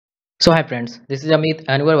So hi friends, this is Amit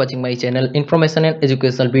and you are watching my channel Information and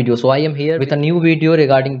Educational Video. So I am here with a new video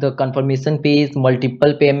regarding the confirmation page,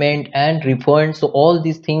 multiple payment and refund. So all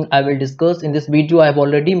these things I will discuss in this video. I have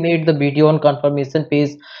already made the video on confirmation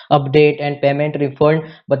page update and payment refund,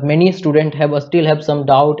 but many students still have some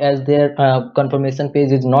doubt as their confirmation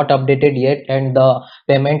page is not updated yet and the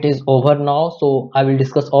payment is over now. So I will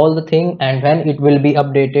discuss all the thing and when it will be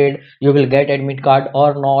updated, you will get admit card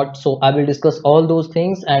or not. So I will discuss all those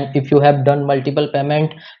things, and if you have done multiple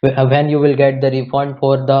payment, when you will get the refund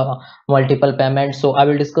for the multiple payment. So I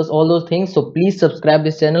will discuss all those things. So please subscribe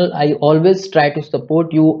this channel. I always try to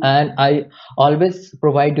support you and I always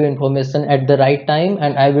provide you information at the right time,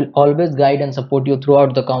 and I will always guide and support you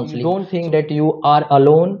throughout the counseling. Don't think that you are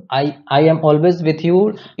alone. I am always with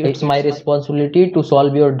you. It's my responsibility to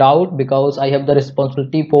solve your doubt because I have the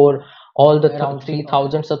responsibility for all the around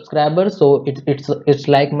 3,000 subscribers. So it's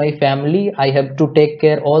like my family. I have to take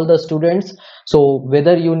care all the students. So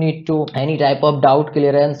whether you need to any type of doubt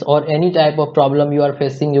clearance or any type of problem you are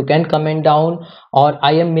facing, you can comment down, or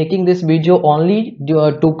I am making this video only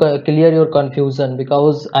to clear your confusion,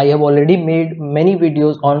 because I have already made many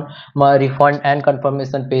videos on my refund and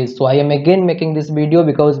confirmation page. So I am again making this video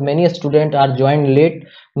because many students are joined late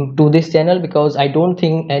to this channel, because I don't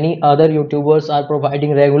think any other YouTubers are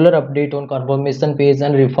providing regular update on confirmation page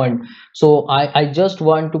and refund. So I just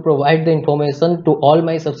want to provide the information to all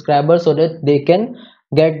my subscribers so that they can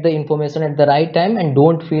get the information at the right time and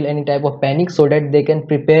don't feel any type of panic, so that they can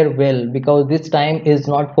prepare well, because this time is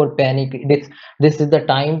not for panic. This is the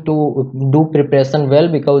time to do preparation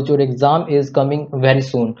well, because your exam is coming very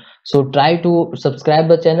soon. So try to subscribe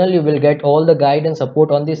the channel. You will get all the guide and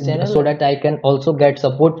support on this channel, so that I can also get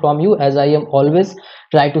support from you, as I am always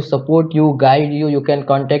try to support you, guide you. You can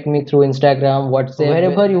contact me through Instagram, WhatsApp,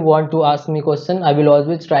 wherever you want to ask me question. I will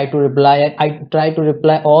always try to reply. I try to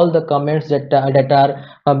reply all the comments that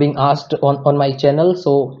are being asked on my channel.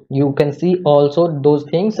 So you can see also those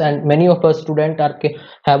things, and many of us students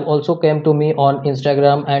have also came to me on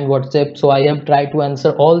Instagram and WhatsApp. So I have tried to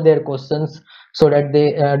answer all their questions, so that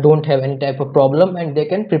they don't have any type of problem and they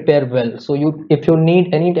can prepare well. So you, if you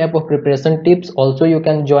need any type of preparation tips, also you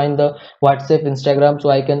can join the WhatsApp, Instagram, so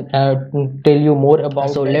I can tell you more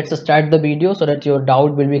about. So let's start the video so that your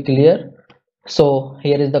doubt will be clear. So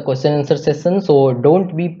here is the question answer session. So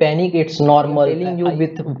don't be panic, it's normal. I'm telling you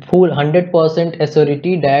with full 100%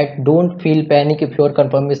 surety that don't feel panic if your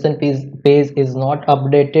confirmation page is not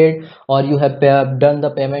updated or you have done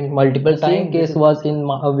the payment multiple times. Same case was in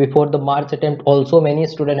before the March attempt also. Many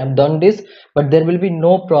students have done this, but there will be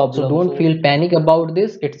no problem. So don't feel panic about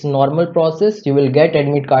this. It's normal process. You will get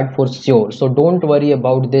admit card for sure. So don't worry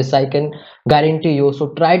about this. I can guarantee you.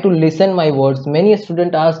 So try to listen my words. Many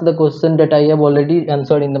students ask the question that I have already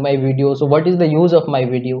answered in my video. So what is the use of my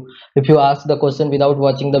video if you ask the question without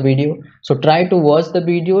watching the video? So try to watch the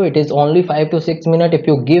video. It is only 5 to 6 minutes. If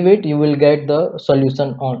you give it, you will get the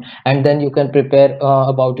solution on, and then you can prepare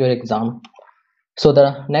about your exam. So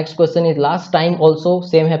the next question is, last time also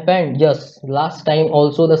same happened? Yes, last time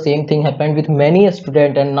also the same thing happened with many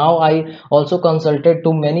students, and now I also consulted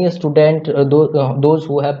to many students, those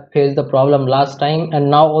who have faced the problem last time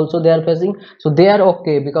and now also they are facing. So they are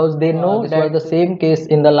okay, because they know that was the same case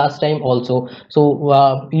in the last time also.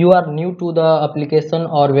 So you are new to the application,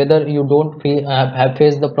 or whether you don't have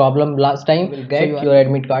faced the problem last time, you will get your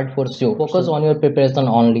admit card for sure. Focus on your preparation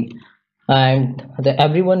only, and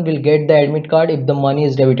everyone will get the admit card if the money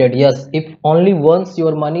is debited. Yes, if only once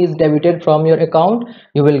your money is debited from your account,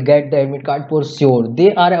 you will get the admit card for sure.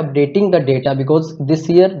 They are updating the data because this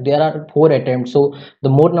year there are 4 attempts, so the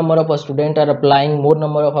more number of students are applying, more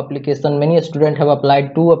number of application. Many students have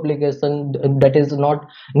applied 2 application that is not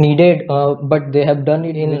needed, but they have done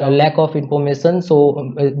it in a lack of information.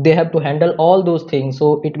 So they have to handle all those things,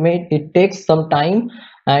 so it takes some time,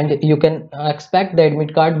 and you can expect the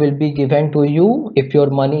admit card will be given to you if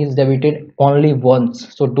your money is debited only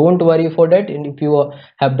once. So don't worry for that, and if you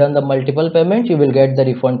have done the multiple payment, you will get the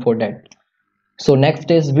refund for that. So next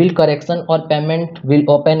is, will correction or payment will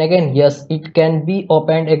open again? Yes, it can be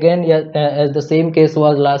opened again. Yes, as the same case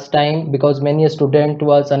was last time, because many student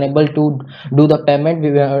was unable to do the payment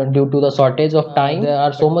due to the shortage of time. There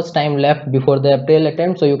are so much time left before the April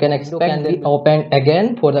attempt, so you can expect it open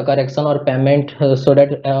again for the correction or payment, so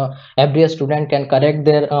that every student can correct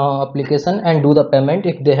their application and do the payment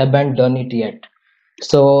if they haven't done it yet.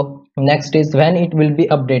 So next is when it will be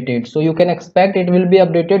updated. So you can expect it will be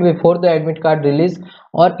updated before the admit card release,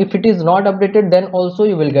 or if it is not updated then also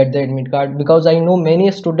you will get the admit card, because I know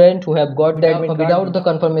many students who have got the admit card without the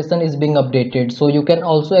confirmation is being updated. So you can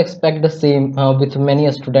also expect the same with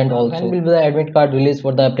many student also. When will the admit card release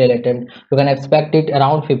for the April attempt? You can expect it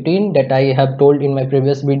around 15, that I have told in my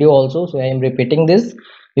previous video also, so I am repeating this.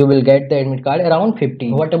 You will get the admit card around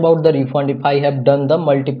 15. What about the refund? If I have done the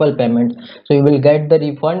multiple payments, so you will get the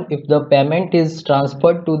refund. If the payment is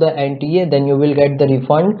transferred to the NTA, then you will get the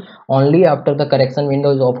refund only after the correction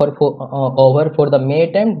window is over for the May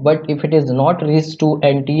attempt. But if it is not reached to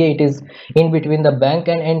NTA, it is in between the bank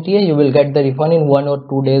and NTA, you will get the refund in 1 or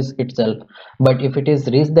 2 days itself. But if it is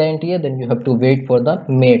reached the NTA, then you have to wait for the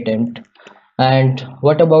May attempt. And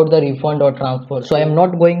what about the refund or transfer? So I am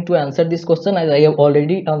not going to answer this question as I have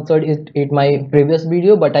already answered it in my previous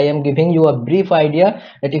video, but I am giving you a brief idea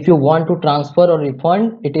that if you want to transfer or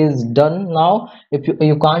refund, it is done now. If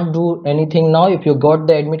you can't do anything now. If you got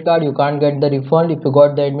the admit card, you can't get the refund. If you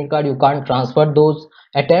got the admit card, you can't transfer those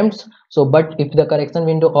attempts. So but if the correction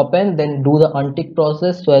window open, then do the untick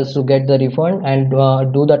process so as to get the refund, and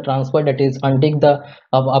do the transfer, that is untick the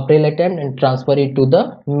April attempt and transfer it to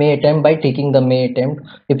the May attempt by taking the May attempt.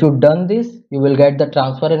 If you done this, you will get the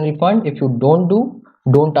transfer and refund. If you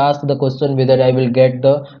don't ask the question whether I will get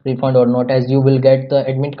the refund or not, as you will get the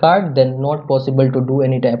admit card, then not possible to do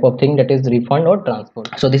any type of thing, that is refund or transfer.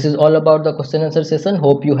 So this is all about the question answer session.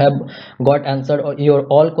 Hope you have got answered your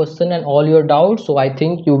all question and all your doubts. So I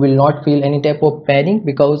think you will not feel any type of panic,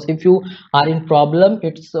 because if you are in problem,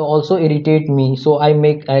 it's also irritate me. So I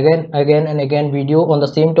make again and again video on the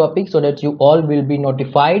same topic so that you all will be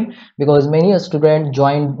notified, because many students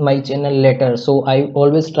joined my channel later, so I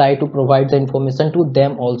always try to provide the information to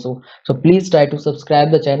them also. So please try to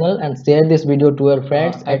subscribe the channel and share this video to your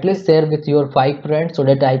friends. At least share with your 5 friends so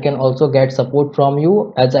that I can also get support from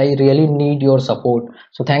you, as I really need your support.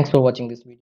 So thanks for watching this video.